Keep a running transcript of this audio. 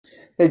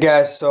Hey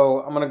guys, so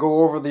I'm going to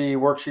go over the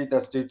worksheet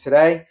that's due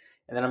today,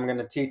 and then I'm going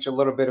to teach a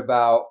little bit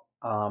about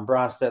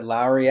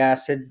Bronsted-Lowry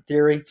acid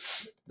theory,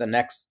 the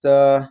next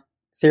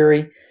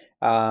theory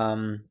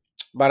about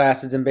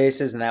acids and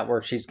bases, and that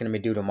worksheet's going to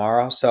be due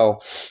tomorrow.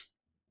 So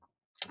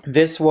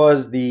this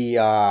was the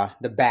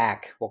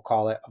back, we'll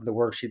call it, of the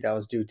worksheet that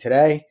was due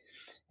today,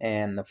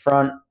 and the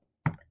front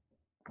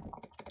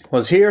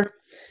was here.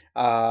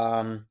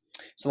 So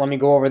let me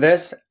go over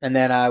this, and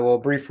then I will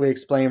briefly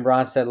explain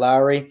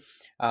Bronsted-Lowry.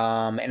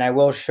 And I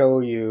will show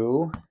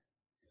you.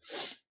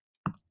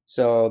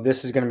 So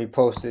this is going to be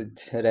posted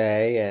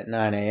today at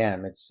 9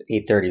 a.m. It's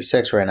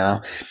 8:36 right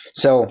now.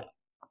 So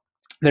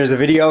there's a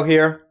video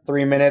here,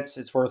 3 minutes.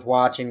 It's worth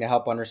watching to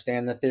help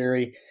understand the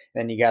theory.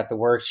 Then you got the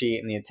worksheet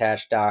and the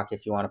attached doc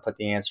if you want to put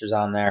the answers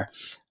on there,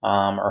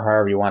 or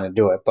however you want to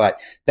do it. But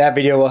that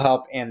video will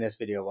help, and this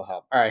video will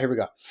help. All right, here we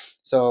go.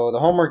 So the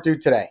homework due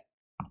today.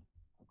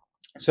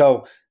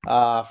 So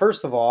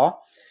first of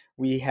all,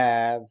 we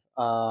have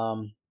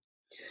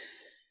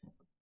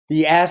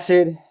the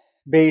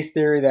acid-base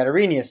theory that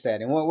Arrhenius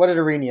said. And what did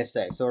Arrhenius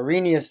say? So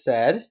Arrhenius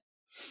said,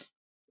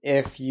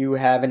 if you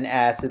have an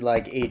acid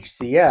like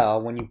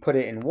HCl, when you put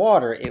it in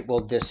water, it will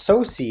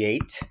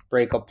dissociate,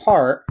 break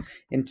apart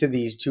into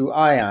these two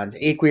ions.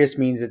 Aqueous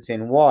means it's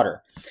in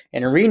water.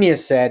 And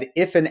Arrhenius said,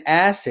 if an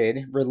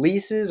acid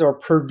releases or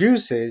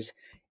produces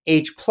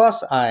H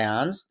plus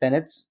ions, then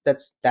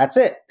that's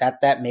it.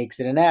 That makes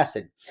it an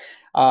acid.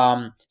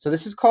 So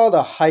this is called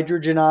a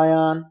hydrogen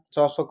ion. It's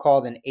also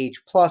called an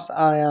H plus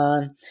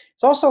ion.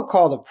 It's also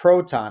called a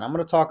proton. I'm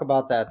going to talk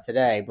about that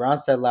today.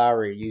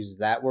 Bronsted-Lowry uses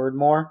that word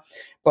more.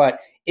 But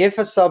if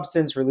a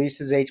substance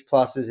releases H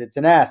pluses, it's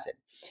an acid.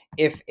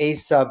 If a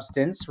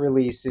substance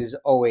releases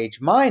OH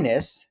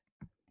minus,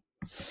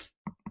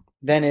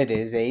 then it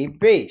is a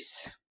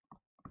base.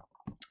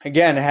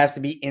 Again, it has to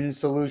be in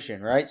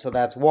solution, right? So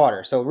that's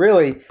water. So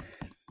really,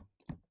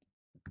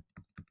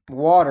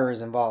 water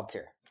is involved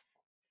here.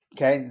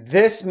 Okay,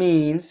 this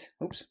means,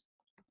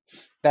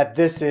 that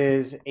this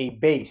is a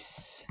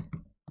base,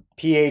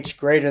 pH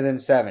greater than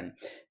 7.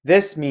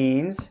 This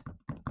means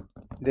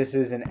this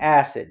is an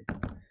acid,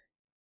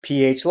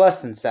 pH less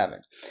than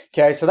 7.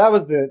 Okay, so that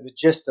was the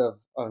gist of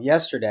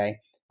yesterday.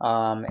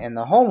 And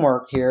the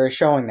homework here is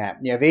showing that.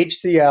 You have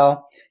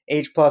HCl,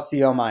 H plus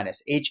Cl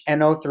minus,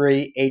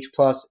 HNO3, H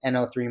plus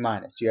NO3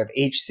 minus. You have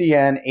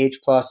HCN, H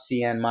plus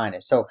Cn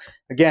minus. So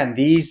again,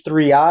 these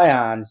three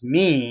ions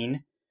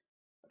mean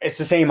it's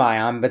the same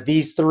ion, but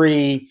these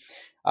three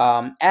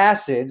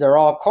acids are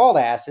all called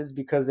acids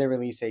because they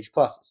release H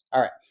pluses.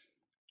 All right.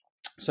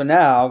 So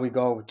now we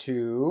go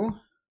to,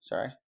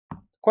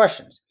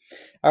 questions.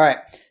 All right.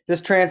 This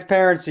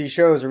transparency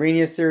shows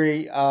Arrhenius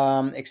theory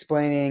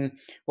explaining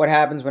what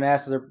happens when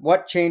acids are,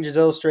 what changes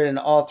illustrated in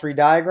all three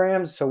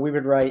diagrams. So we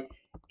would write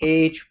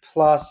H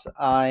plus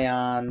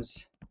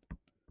ions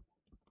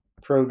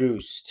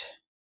produced.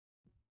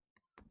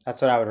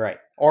 That's what I would write.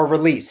 Or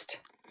released.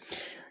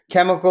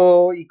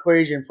 Chemical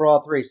equation for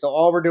all three. So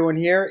all we're doing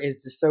here is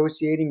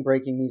dissociating,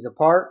 breaking these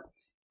apart.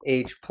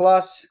 H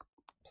plus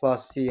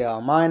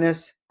Cl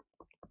minus,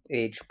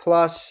 H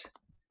plus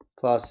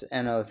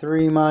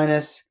NO3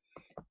 minus,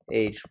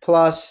 H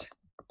plus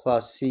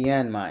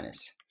Cn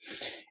minus.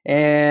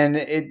 And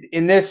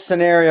in this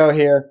scenario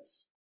here,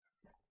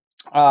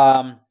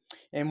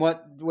 in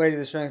what way do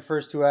the strength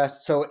first two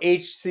acids? So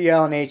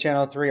HCl and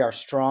HNO3 are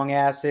strong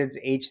acids.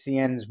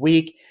 HCN is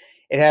weak.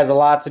 It has a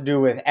lot to do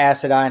with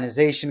acid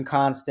ionization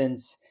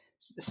constants,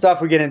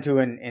 stuff we get into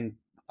in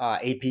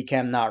AP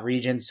Chem, not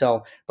Regents.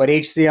 So, but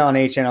HCl and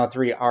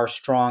HNO3 are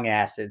strong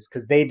acids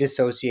because they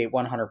dissociate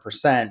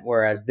 100%,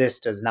 whereas this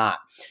does not.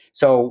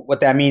 So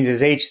what that means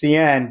is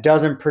HCN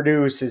doesn't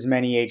produce as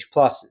many H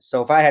pluses.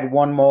 So if I had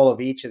 1 mole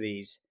of each of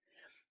these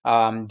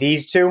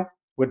two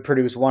would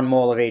produce 1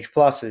 mole of H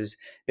pluses.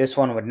 This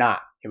one would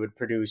not. It would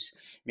produce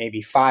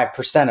maybe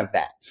 5% of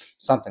that,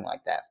 something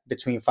like that,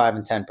 between 5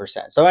 and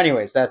 10%. So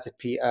anyways, that's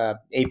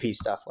AP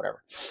stuff,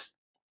 whatever.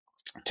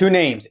 Two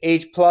names,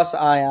 H plus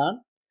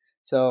ion.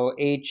 So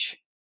H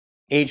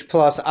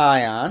plus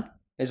ion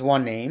is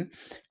one name.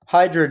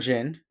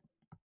 Hydrogen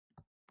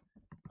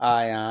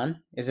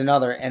ion is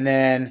another. And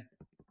then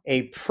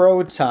a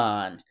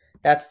proton.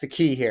 That's the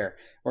key here.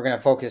 We're going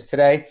to focus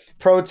today.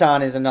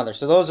 Proton is another.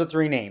 So those are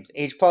 3 names.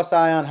 H plus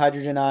ion,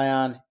 hydrogen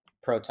ion,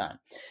 proton.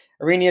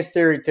 Arrhenius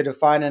theory to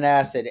define an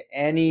acid.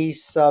 Any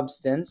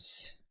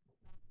substance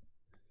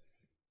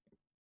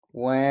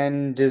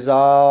when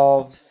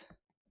dissolved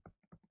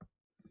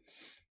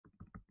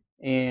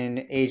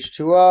in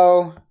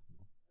H2O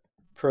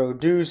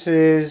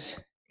produces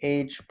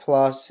H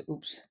plus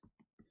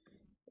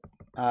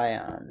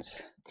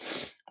ions.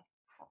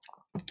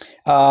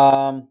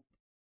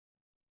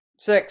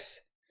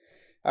 6.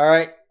 All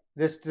right,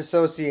 this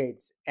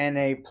dissociates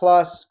Na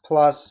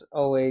plus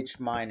OH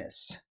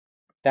minus.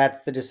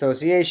 That's the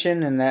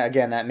dissociation, and that,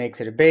 again, that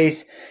makes it a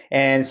base.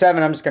 And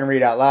 7, I'm just going to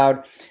read out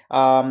loud.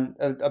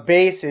 A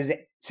base is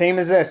same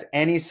as this.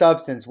 Any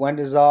substance, when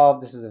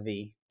dissolved, this is a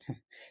V,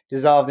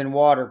 dissolved in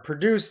water,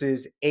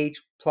 produces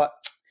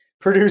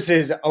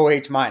produces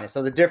OH minus.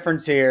 So the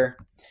difference here,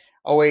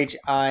 OH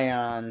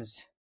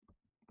ions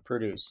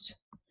produced.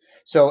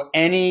 So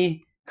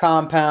any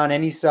compound,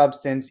 any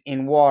substance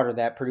in water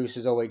that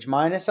produces OH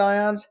minus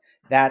ions,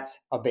 that's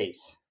a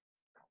base.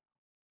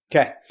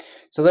 Okay,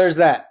 so there's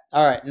that.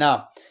 All right,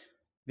 now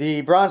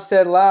the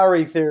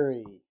Bronsted-Lowry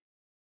theory.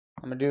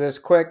 I'm going to do this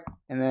quick,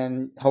 and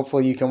then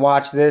hopefully you can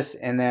watch this,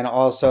 and then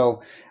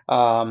also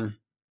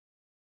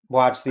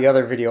watch the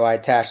other video I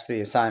attached to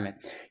the assignment.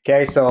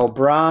 Okay, so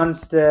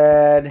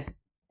Bronsted-Lowry.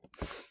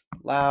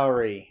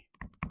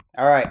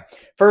 All right,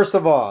 first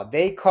of all,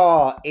 they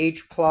call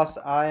H plus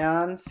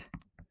ions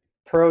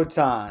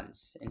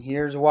protons, and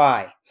here's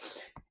why.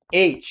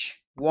 H,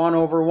 1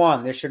 over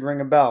 1, this should ring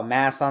a bell.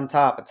 Mass on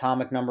top,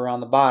 atomic number on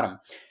the bottom.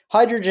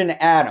 Hydrogen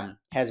atom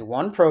has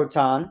 1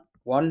 proton,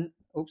 1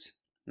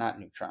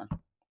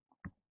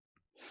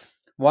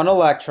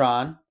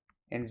 electron,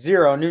 and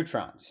 0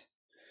 neutrons.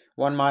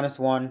 1 minus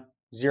 1,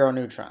 0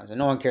 neutrons, and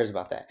no one cares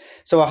about that.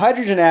 So a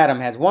hydrogen atom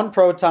has 1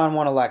 proton,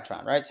 1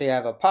 electron, right? So you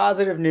have a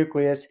positive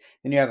nucleus,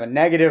 then you have a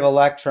negative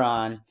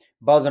electron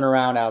buzzing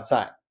around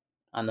outside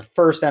on the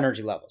first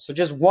energy level. So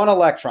just 1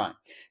 electron.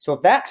 So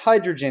if that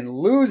hydrogen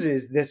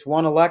loses this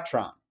 1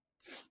 electron,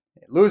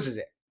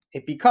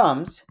 it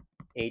becomes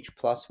H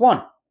plus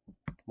 1.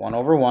 1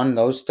 over 1,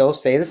 those still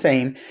stay the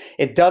same.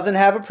 It doesn't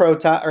have a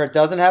proton, or it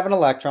doesn't have an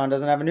electron,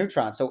 doesn't have a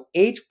neutron. So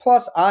H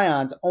plus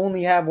ions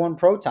only have 1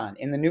 proton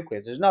in the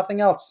nucleus. There's nothing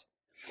else.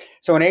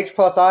 So an H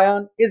plus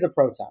ion is a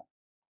proton.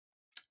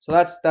 So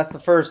that's the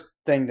first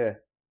thing to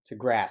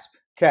grasp.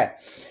 Okay.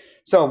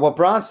 So what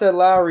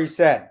Bronsted-Lowry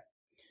said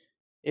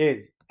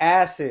is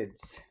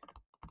acids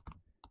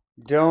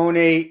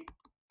donate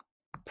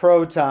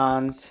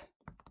protons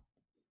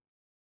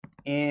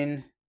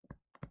in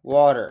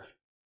water.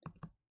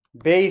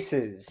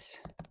 Bases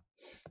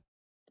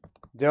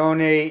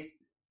donate,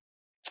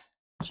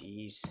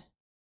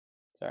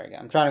 sorry,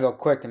 I'm trying to go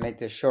quick to make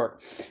this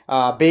short.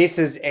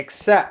 Bases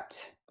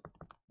accept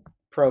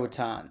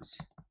protons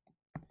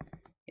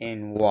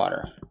in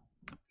water.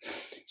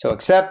 So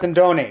accept and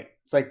donate.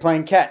 It's like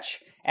playing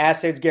catch.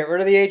 Acids get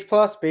rid of the H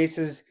plus,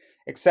 bases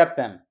accept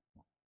them.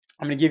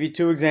 I'm going to give you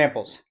 2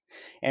 examples.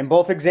 In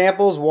both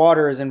examples,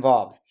 water is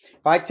involved.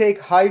 If I take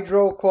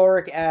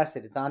hydrochloric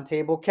acid, it's on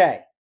table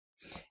K,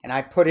 and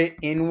I put it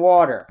in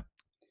water,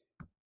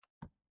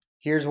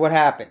 here's what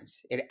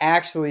happens. It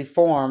actually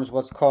forms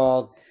what's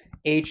called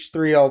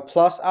H3O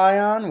plus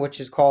ion,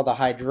 which is called a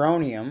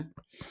hydronium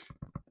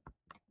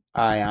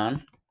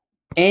ion,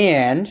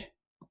 and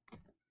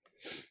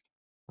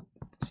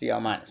Cl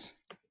minus.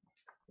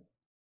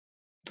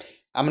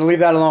 I'm going to leave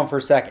that alone for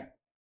a second.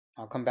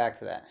 I'll come back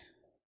to that.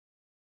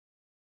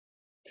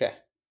 Okay.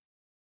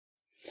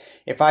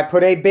 If I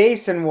put a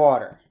base in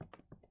water,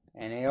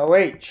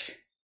 NaOH.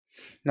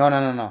 No,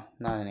 not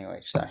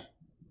NaOH, sorry.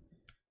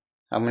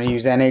 I'm going to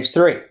use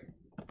NH3.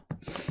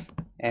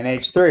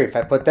 NH3, if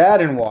I put that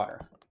in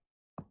water,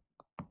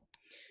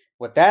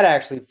 what that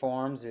actually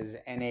forms is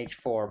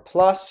NH4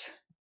 plus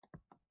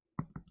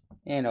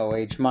and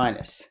OH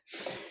minus.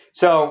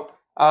 So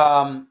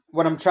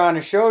what I'm trying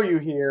to show you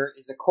here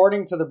is,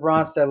 according to the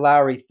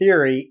Bronsted-Lowry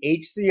theory,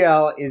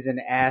 HCl is an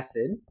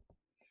acid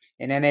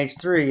and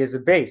NH3 is a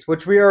base,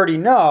 which we already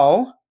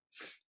know.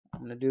 I'm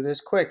going to do this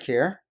quick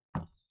here.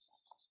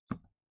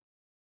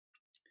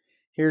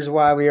 Here's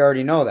why we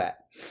already know that.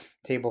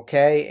 Table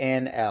K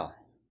and L.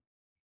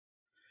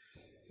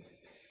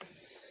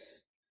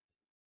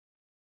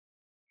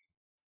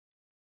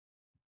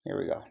 Here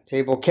we go.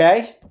 Table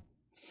K,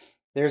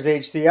 there's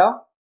HCl.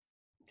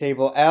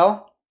 Table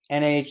L,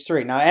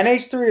 NH3. Now,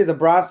 NH3 is a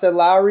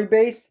Bronsted-Lowry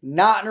base,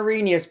 not an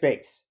Arrhenius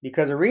base,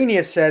 because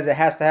Arrhenius says it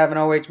has to have an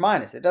OH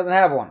minus. It doesn't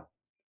have one.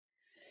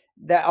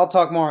 That I'll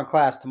talk more in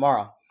class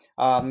tomorrow.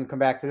 Come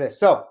back to this.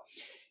 So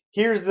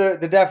here's the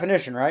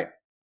definition, right?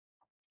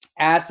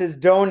 Acids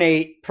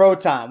donate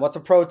proton. What's a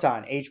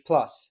proton? H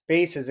plus.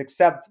 Bases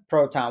accept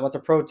proton. What's a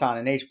proton?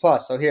 An H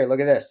plus. So here, look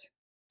at this.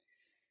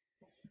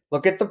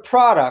 Look at the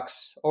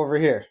products over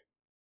here.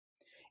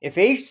 If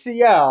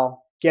HCl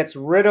gets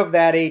rid of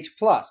that H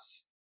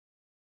plus,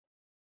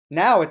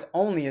 now it's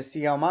only a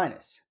Cl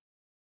minus.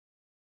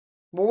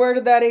 Well, where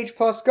did that H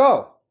plus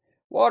go?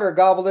 Water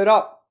gobbled it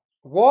up.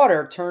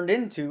 Water turned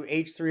into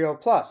H3O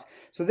plus.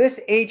 So this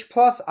H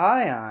plus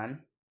ion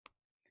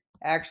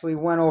actually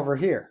went over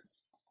here.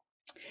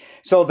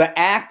 So the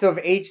act of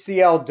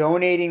HCl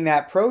donating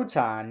that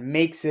proton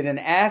makes it an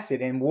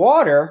acid, and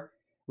water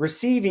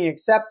receiving,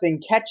 accepting,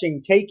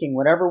 catching, taking,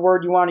 whatever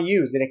word you want to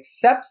use, it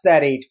accepts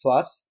that H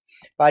plus.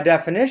 By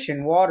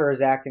definition, water is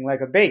acting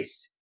like a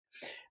base.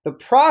 The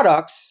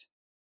products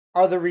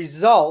are the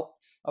result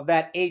of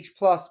that H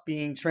plus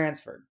being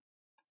transferred.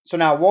 So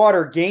now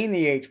water gained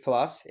the H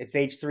plus, it's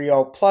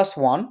H3O plus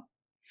 1,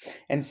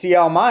 and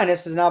Cl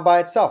minus is now by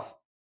itself.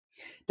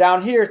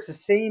 Down here, it's the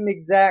same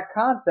exact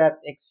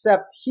concept,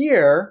 except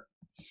here,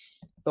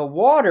 the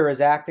water is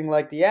acting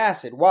like the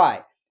acid.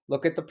 Why?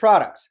 Look at the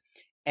products.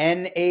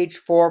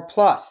 NH4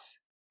 plus.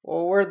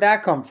 Well, where'd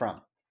that come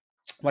from?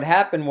 What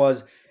happened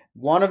was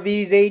one of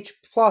these H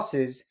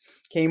pluses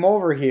came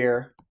over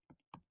here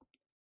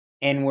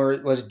and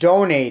was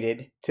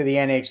donated to the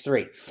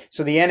NH3.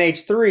 So the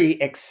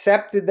NH3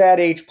 accepted that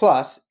H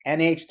plus.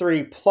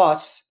 NH3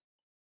 plus,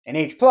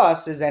 NH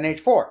plus is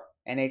NH4.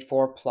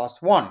 NH4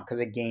 plus 1 because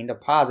it gained a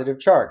positive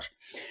charge.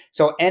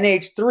 So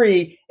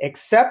NH3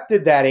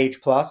 accepted that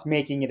H plus,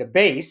 making it a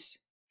base.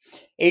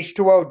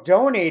 H2O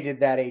donated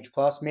that H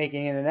plus,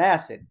 making it an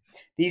acid.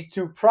 These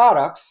two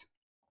products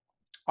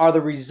are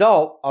the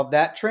result of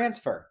that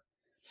transfer.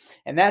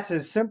 And that's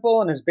as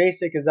simple and as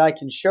basic as I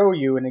can show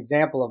you an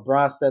example of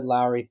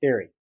Bronsted-Lowry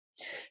theory.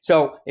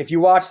 So if you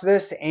watch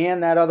this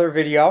and that other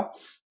video,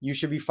 you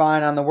should be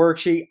fine on the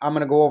worksheet. I'm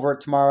going to go over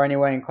it tomorrow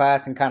anyway in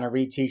class and kind of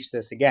reteach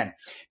this again.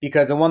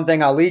 Because the one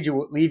thing I'll leave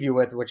you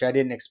with, which I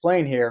didn't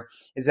explain here,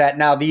 is that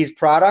now these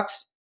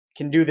products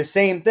can do the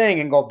same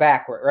thing and go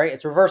backward, right?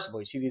 It's reversible.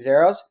 You see these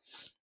arrows?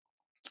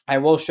 I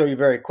will show you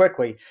very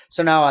quickly.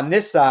 So now on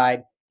this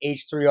side,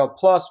 H3O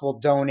plus will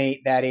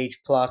donate that H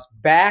plus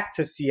back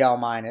to Cl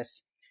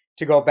minus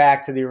to go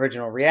back to the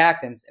original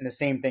reactants, and the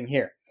same thing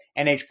here.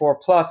 NH4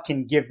 plus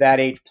can give that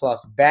H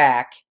plus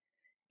back,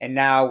 and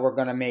now we're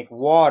going to make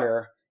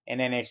water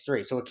and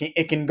NH3. So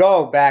it can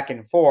go back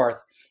and forth,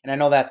 and I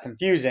know that's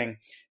confusing,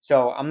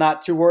 so I'm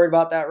not too worried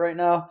about that right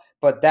now,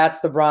 but that's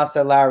the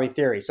Bronsted-Lowry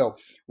theory. So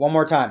one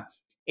more time,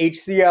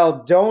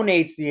 HCl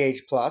donates the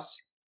H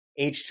plus,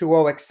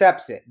 H2O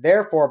accepts it.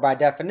 Therefore, by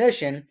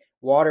definition,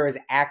 water is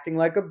acting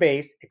like a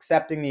base,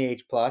 accepting the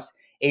H plus.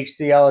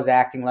 HCl is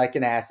acting like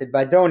an acid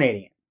by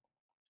donating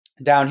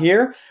it. Down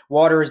here,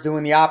 water is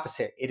doing the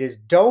opposite. It is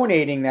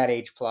donating that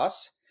H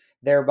plus,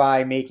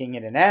 thereby making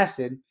it an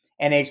acid,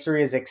 and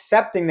H3 is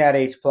accepting that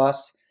H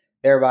plus,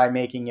 thereby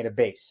making it a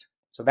base.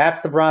 So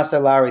that's the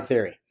Bronsted-Lowry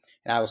theory,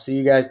 and I will see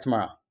you guys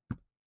tomorrow.